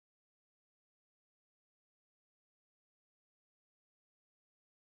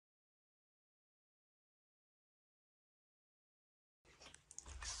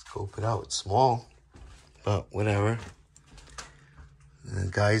Scope it out. It's small, but whatever. And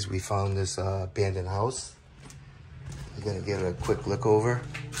guys, we found this abandoned house. We're gonna get a quick look over.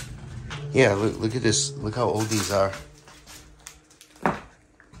 Yeah, look at this. Look how old these are.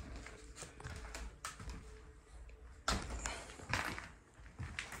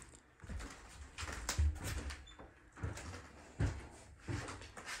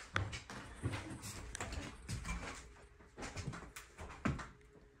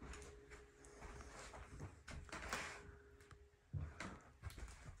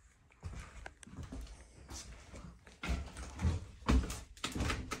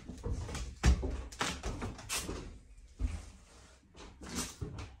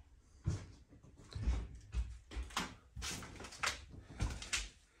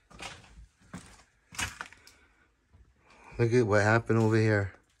 Look at what happened over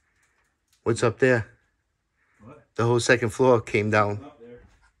here. What's up there? What? The whole second floor came down. Up there.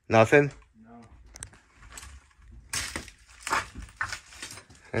 Nothing? No.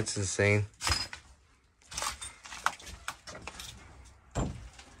 That's insane.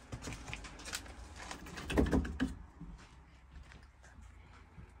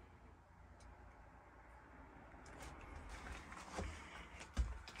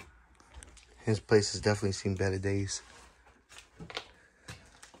 His place has definitely seen better days.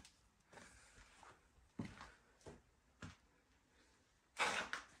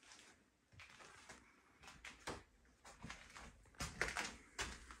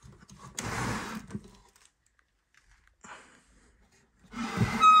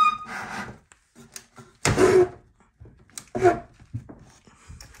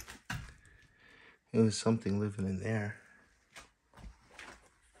 There was something living in there.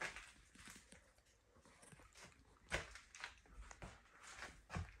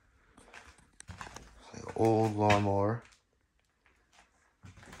 Old lawnmower.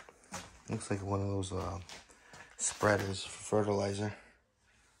 Looks like one of those spreaders for fertilizer.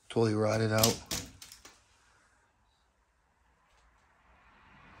 Totally rotted out.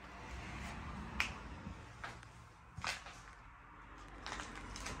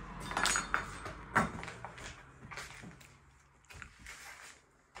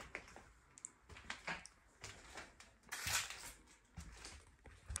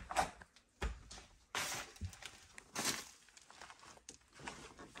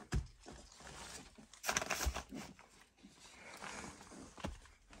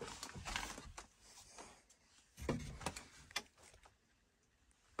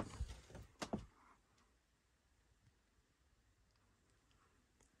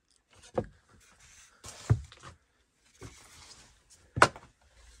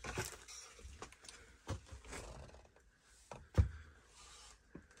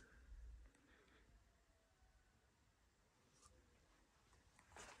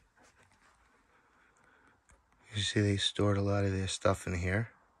 You see they stored a lot of their stuff in here.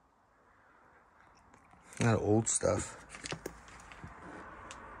 A lot of old stuff.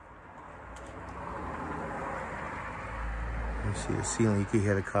 You see the ceiling, you can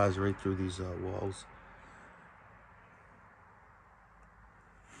hear the cars right through these walls.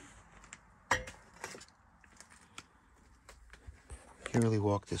 Can't really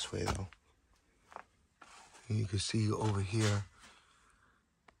walk this way though. And you can see over here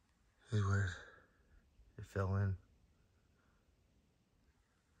is where it fell in.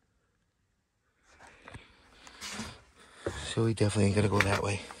 So we definitely ain't gonna go that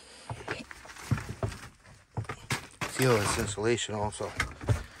way. Feel this insulation also.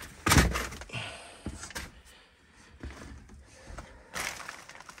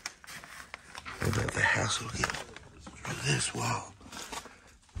 Look at the hassle here. Look at this, wow.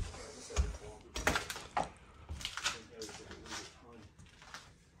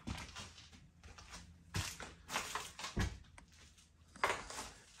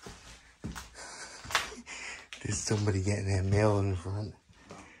 There's somebody getting their mail in front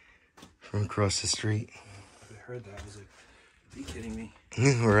from across the street. I heard that. I was like, are you kidding me?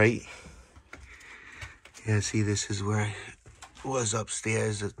 Right? Yeah, see, this is where I was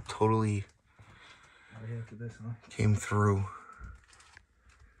upstairs. It totally After this, huh? came through.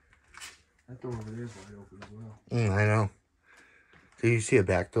 That door over there is wide open as well. I know. Do you see a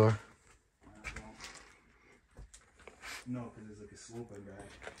back door? No, because there's like a slope in back.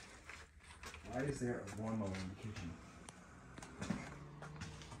 Why is there a lawnmower in the kitchen?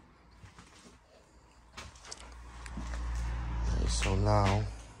 Okay, so now,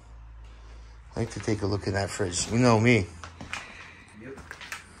 I like to take a look in that fridge. You know me. Yep.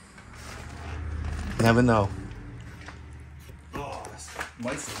 Never know. Oh, that's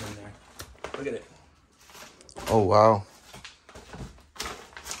mice is in there. Look at it. Oh, wow.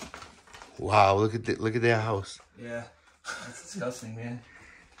 Wow, look at their house. Yeah, that's disgusting, man.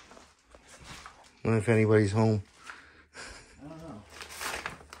 Wonder if anybody's home. I don't know.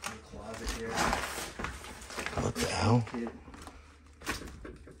 A closet here. What the hell?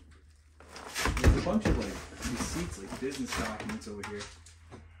 There's a bunch of like receipts, like business documents over here.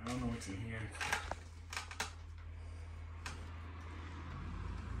 I don't know what's in here.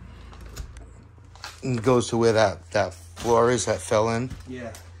 It goes to where that floor is that fell in.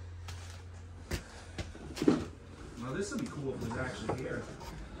 Yeah. Well, this would be cool if it was actually here.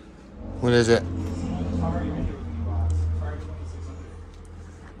 What is it? Atari video game box. Atari 2600.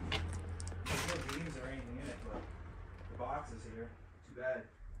 There's no games or anything in it, but the box is here. Too bad.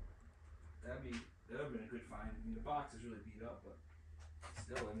 That would have been a good find. I mean, the box is really beat up, but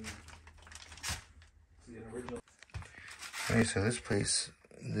still, I mean, see an original. Okay, so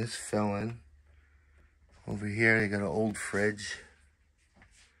this fell in. Over here, they got an old fridge.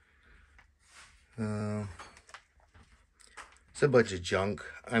 It's a bunch of junk.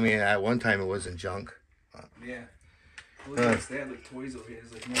 I mean, at one time it wasn't junk. Yeah. Well, they had like toys over here.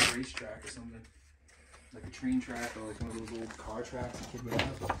 There's like no racetrack or something. Like a train track or like one of those old car tracks a kid would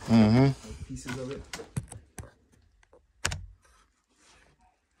have. Mm-hmm. Like pieces of it.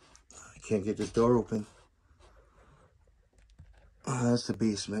 I can't get this door open. Oh, that's the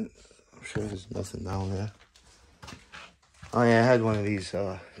basement. I'm sure there's nothing down there. Oh yeah, I had one of these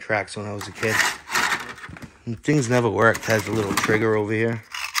tracks when I was a kid. And things never worked. Has a little trigger over here.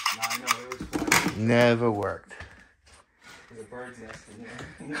 Nah, I know, it was fun. Never worked. There's a bird's nest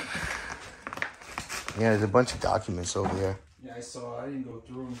in here. Yeah, there's a bunch of documents over here. Yeah, I saw. I didn't go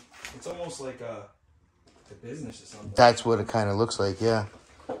through them. It's almost like a business or something. That's what it kind of looks like, yeah.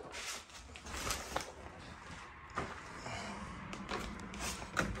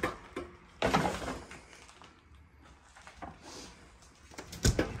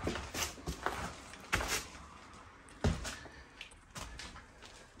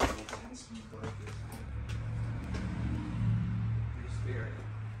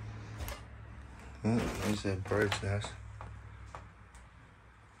 There's a bird's nest.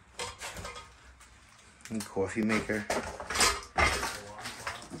 And coffee maker.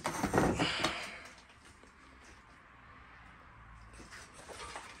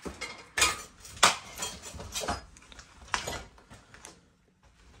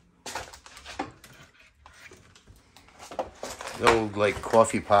 The old like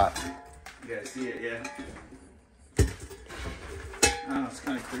coffee pot. Yeah, I see it, yeah. Oh, it's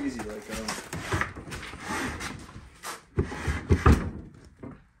kind of crazy, like,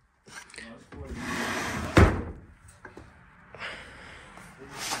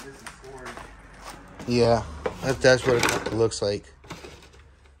 yeah, that's what it looks like.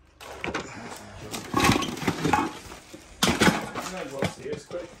 I'm gonna go upstairs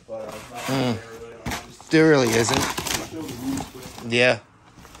quick, but not there really. There really isn't. Yeah.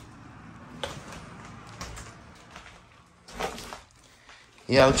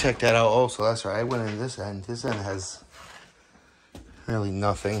 Yeah, I'll check that out also. That's right. I went in this end. This end has really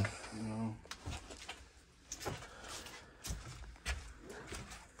nothing. No.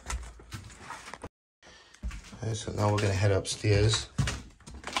 Okay, so now we're going to head upstairs.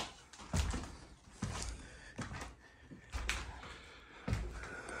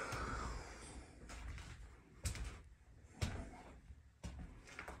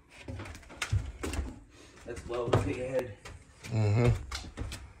 That's low. Look at your head. Mm-hmm.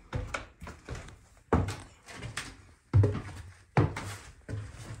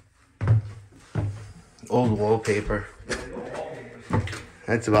 Old wallpaper.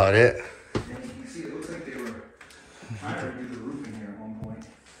 That's about it. Yeah, you can see it looks like they were trying to redo the roof in here at one point.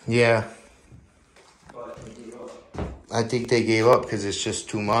 Yeah. But they gave up. I think they gave up because it's just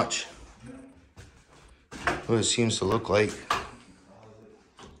too much. What it seems to look like.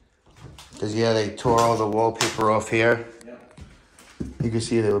 Because, yeah, they tore all the wallpaper off here. Yep. You can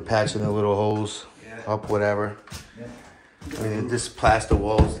see they were patching the little holes up, whatever. Yep. I mean, this plaster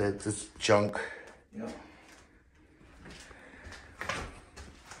walls, that's just junk. Yep.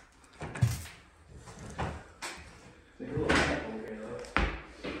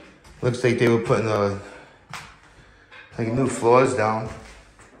 Looks like they were putting like new floors down. It's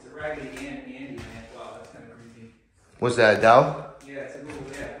a Raggedy Andy lamp. Wow, that's kind of creepy. What's that, a dowel? Yeah, it's a little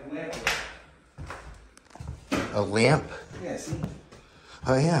lamp. A lamp? Yeah, see?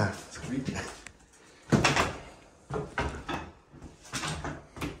 Oh, yeah. It's creepy.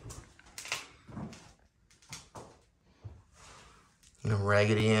 And a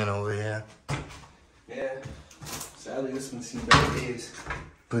Raggedy Ann over here. Yeah. Sadly, this one's seen better days.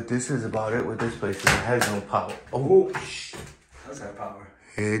 But this is about it with this place. It has no power. Oh, How's that power?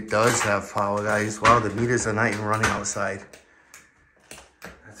 It does have power, guys. Wow, the meters are not even running outside.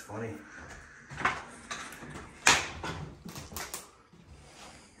 That's funny.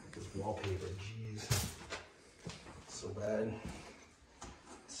 This wallpaper, jeez. So bad.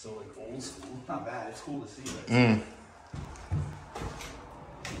 It's so like old school. Not bad, it's cool to see. But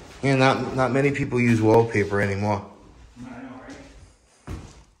Yeah, not many people use wallpaper anymore. I know, right?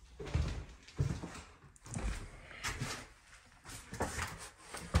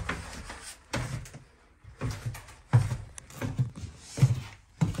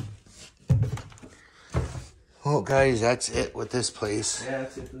 Well, guys, that's it with this place. Yeah,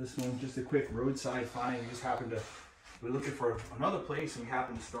 that's it for this one. Just a quick roadside find. We just happened to, we were looking for another place and we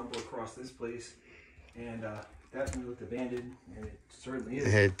happened to stumble across this place. And definitely looked abandoned, and it certainly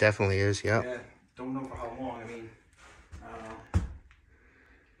is. It definitely is, yeah. Yeah, don't know for how long. I mean, I don't know.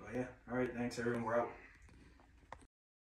 But yeah, all right, thanks everyone. We're out.